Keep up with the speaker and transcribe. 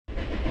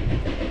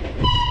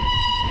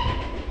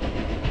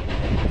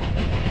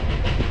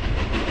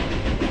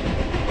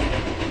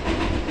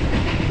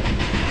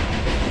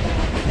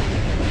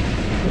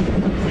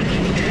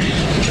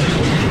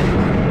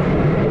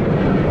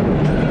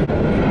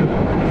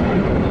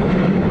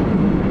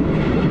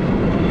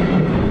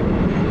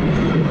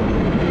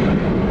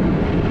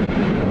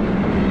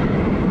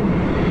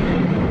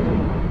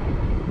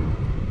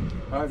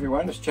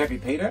is Chappie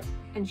Peter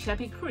and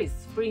Chappie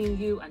Chris, bringing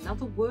you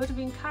another word of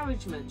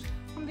encouragement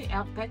from the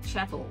Outback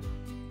Chapel.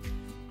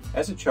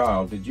 As a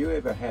child, did you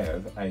ever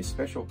have a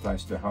special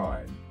place to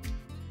hide?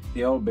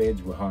 The old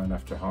beds were high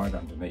enough to hide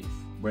underneath,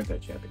 weren't they,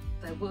 Chappie?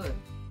 They were.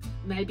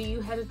 Maybe you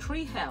had a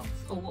tree house,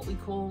 or what we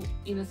call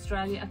in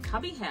Australia a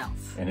cubby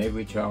house. And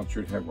every child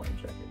should have one,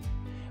 Chappie.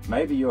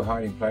 Maybe your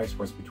hiding place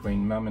was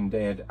between Mum and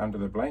Dad under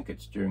the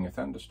blankets during a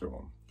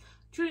thunderstorm.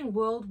 During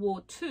World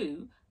War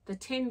II, the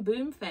Ten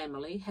Boom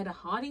family had a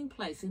hiding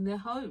place in their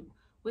home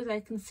where they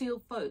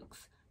concealed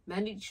folks,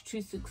 managed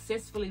to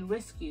successfully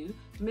rescue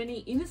many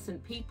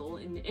innocent people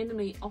in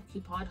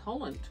enemy-occupied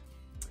Holland.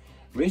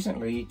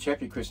 Recently,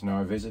 Chappie Chris and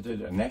I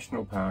visited a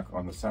national park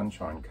on the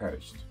Sunshine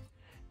Coast.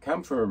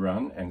 Come for a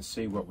run and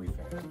see what we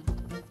found.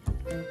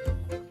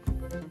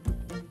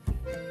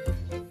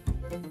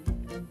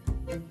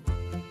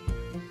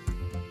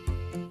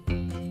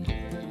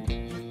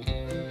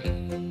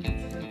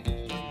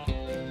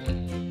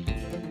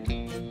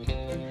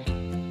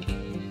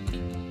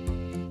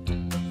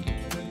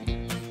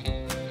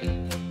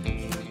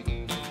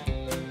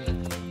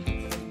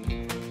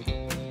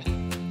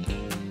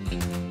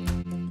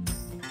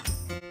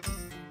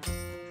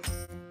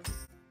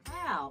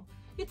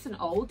 It's an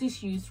old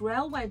disused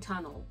railway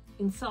tunnel,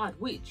 inside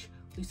which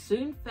we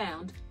soon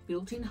found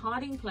built-in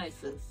hiding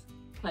places,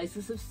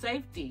 places of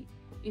safety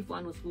if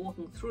one was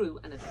walking through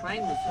and a train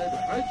was heard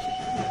approaching.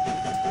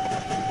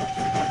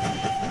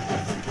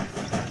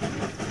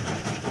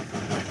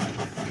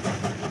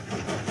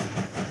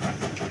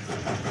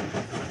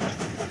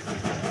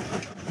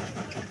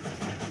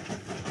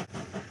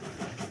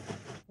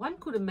 One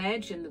could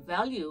imagine the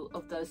value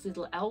of those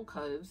little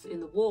alcoves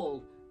in the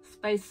wall,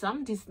 spaced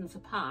some distance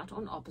apart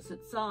on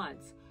opposite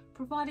sides,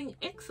 providing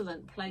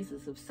excellent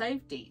places of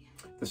safety.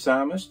 The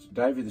psalmist,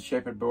 David the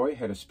shepherd boy,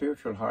 had a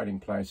spiritual hiding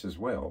place as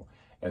well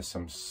as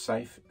some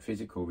safe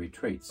physical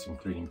retreats,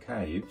 including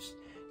caves,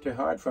 to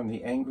hide from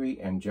the angry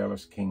and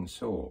jealous King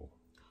Saul.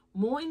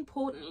 More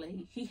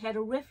importantly, he had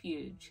a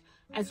refuge,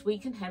 as we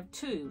can have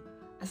too,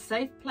 a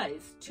safe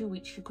place to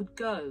which you could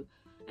go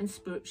and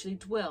spiritually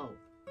dwell,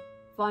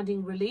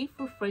 finding relief,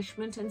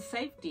 refreshment and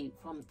safety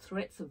from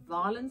threats of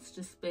violence,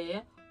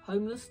 despair,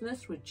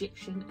 homelessness,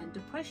 rejection and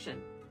depression.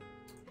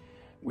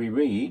 We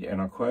read, and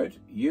I quote,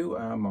 "You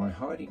are my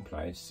hiding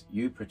place,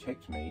 you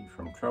protect me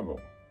from trouble."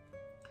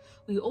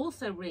 We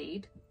also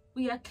read,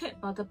 "We are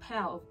kept by the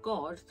power of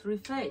God through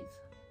faith."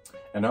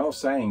 An old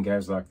saying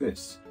goes like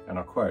this, and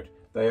I quote,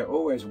 "They are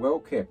always well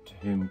kept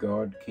whom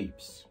God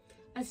keeps."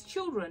 As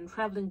children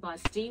travelling by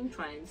steam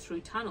trains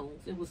through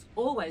tunnels, it was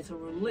always a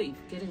relief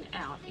getting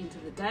out into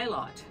the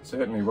daylight.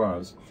 Certainly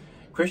was.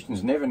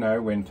 Christians never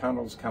know when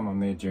tunnels come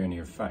on their journey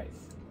of faith.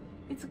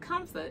 It's a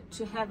comfort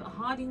to have a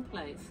hiding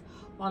place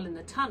while in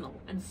the tunnel,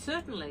 and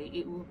certainly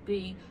it will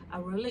be a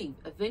relief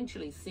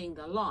eventually seeing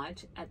the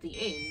light at the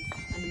end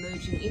and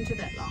emerging into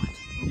that light.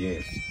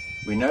 Yes,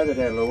 we know that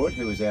our Lord,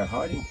 who is our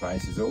hiding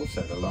place, is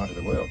also the light of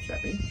the world,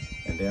 Chappie,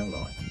 and our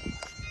light.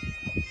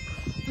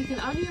 We can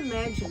only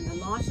imagine the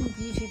light and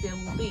beauty there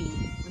will be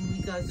when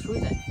we go through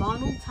that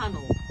final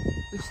tunnel,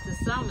 which the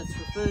psalmist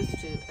refers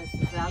to as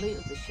the valley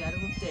of the shadow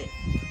of death.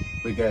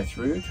 We go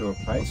through to a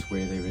place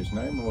where there is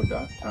no more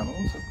dark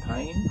tunnels of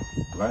pain,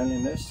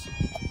 loneliness,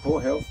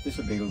 poor health,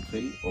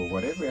 disability, or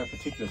whatever our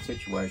particular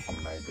situation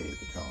may be at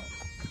the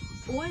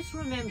time. Always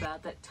remember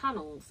that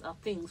tunnels are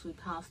things we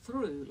pass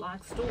through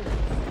like storms.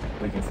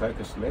 We can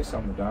focus less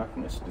on the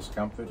darkness,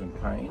 discomfort and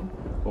pain,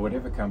 or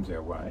whatever comes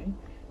our way,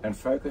 and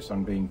focus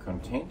on being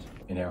content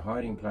in our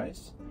hiding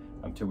place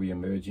until we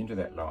emerge into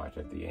that light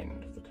at the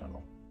end of the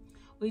tunnel.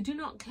 We do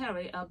not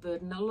carry our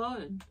burden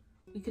alone.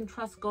 We can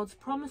trust God's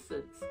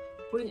promises,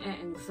 bring our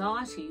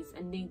anxieties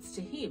and needs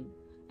to Him,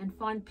 and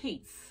find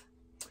peace.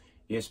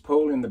 Yes,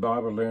 Paul in the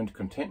Bible learned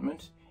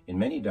contentment in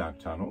many dark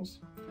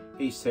tunnels.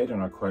 He said,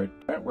 and I quote,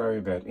 "Don't worry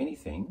about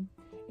anything.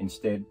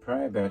 Instead,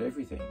 pray about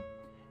everything.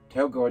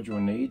 Tell God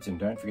your needs and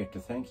don't forget to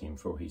thank Him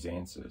for His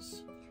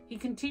answers." He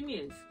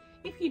continues,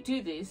 "If you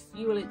do this,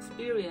 you will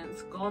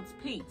experience God's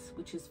peace,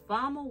 which is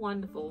far more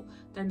wonderful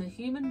than the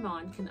human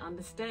mind can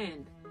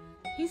understand.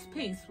 His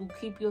peace will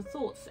keep your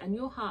thoughts and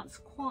your hearts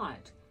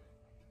quiet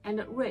and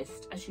at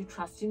rest as you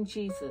trust in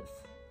Jesus."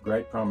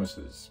 Great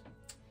promises.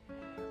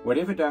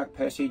 Whatever dark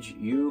passage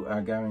you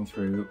are going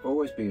through,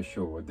 always be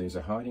assured there's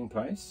a hiding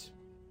place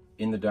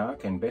in the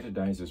dark and better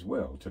days as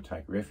well to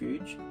take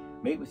refuge,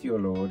 meet with your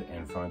Lord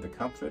and find the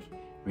comfort,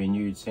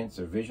 renewed sense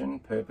of vision,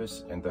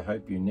 purpose and the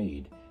hope you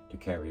need to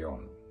carry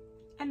on.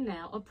 And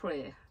now a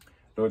prayer.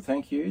 Lord,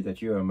 thank you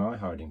that you are my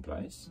hiding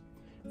place.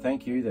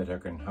 Thank you that I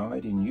can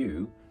hide in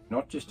you,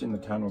 not just in the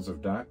tunnels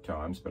of dark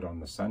times, but on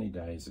the sunny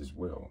days as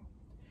well.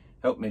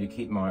 Help me to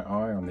keep my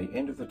eye on the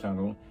end of the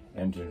tunnel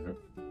and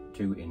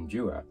to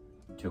endure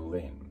till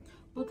then.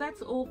 Well,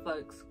 that's all,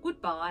 folks.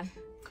 Goodbye.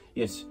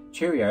 Yes,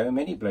 cheerio,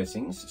 many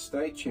blessings.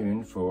 Stay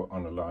tuned for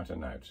On a Lighter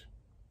Note.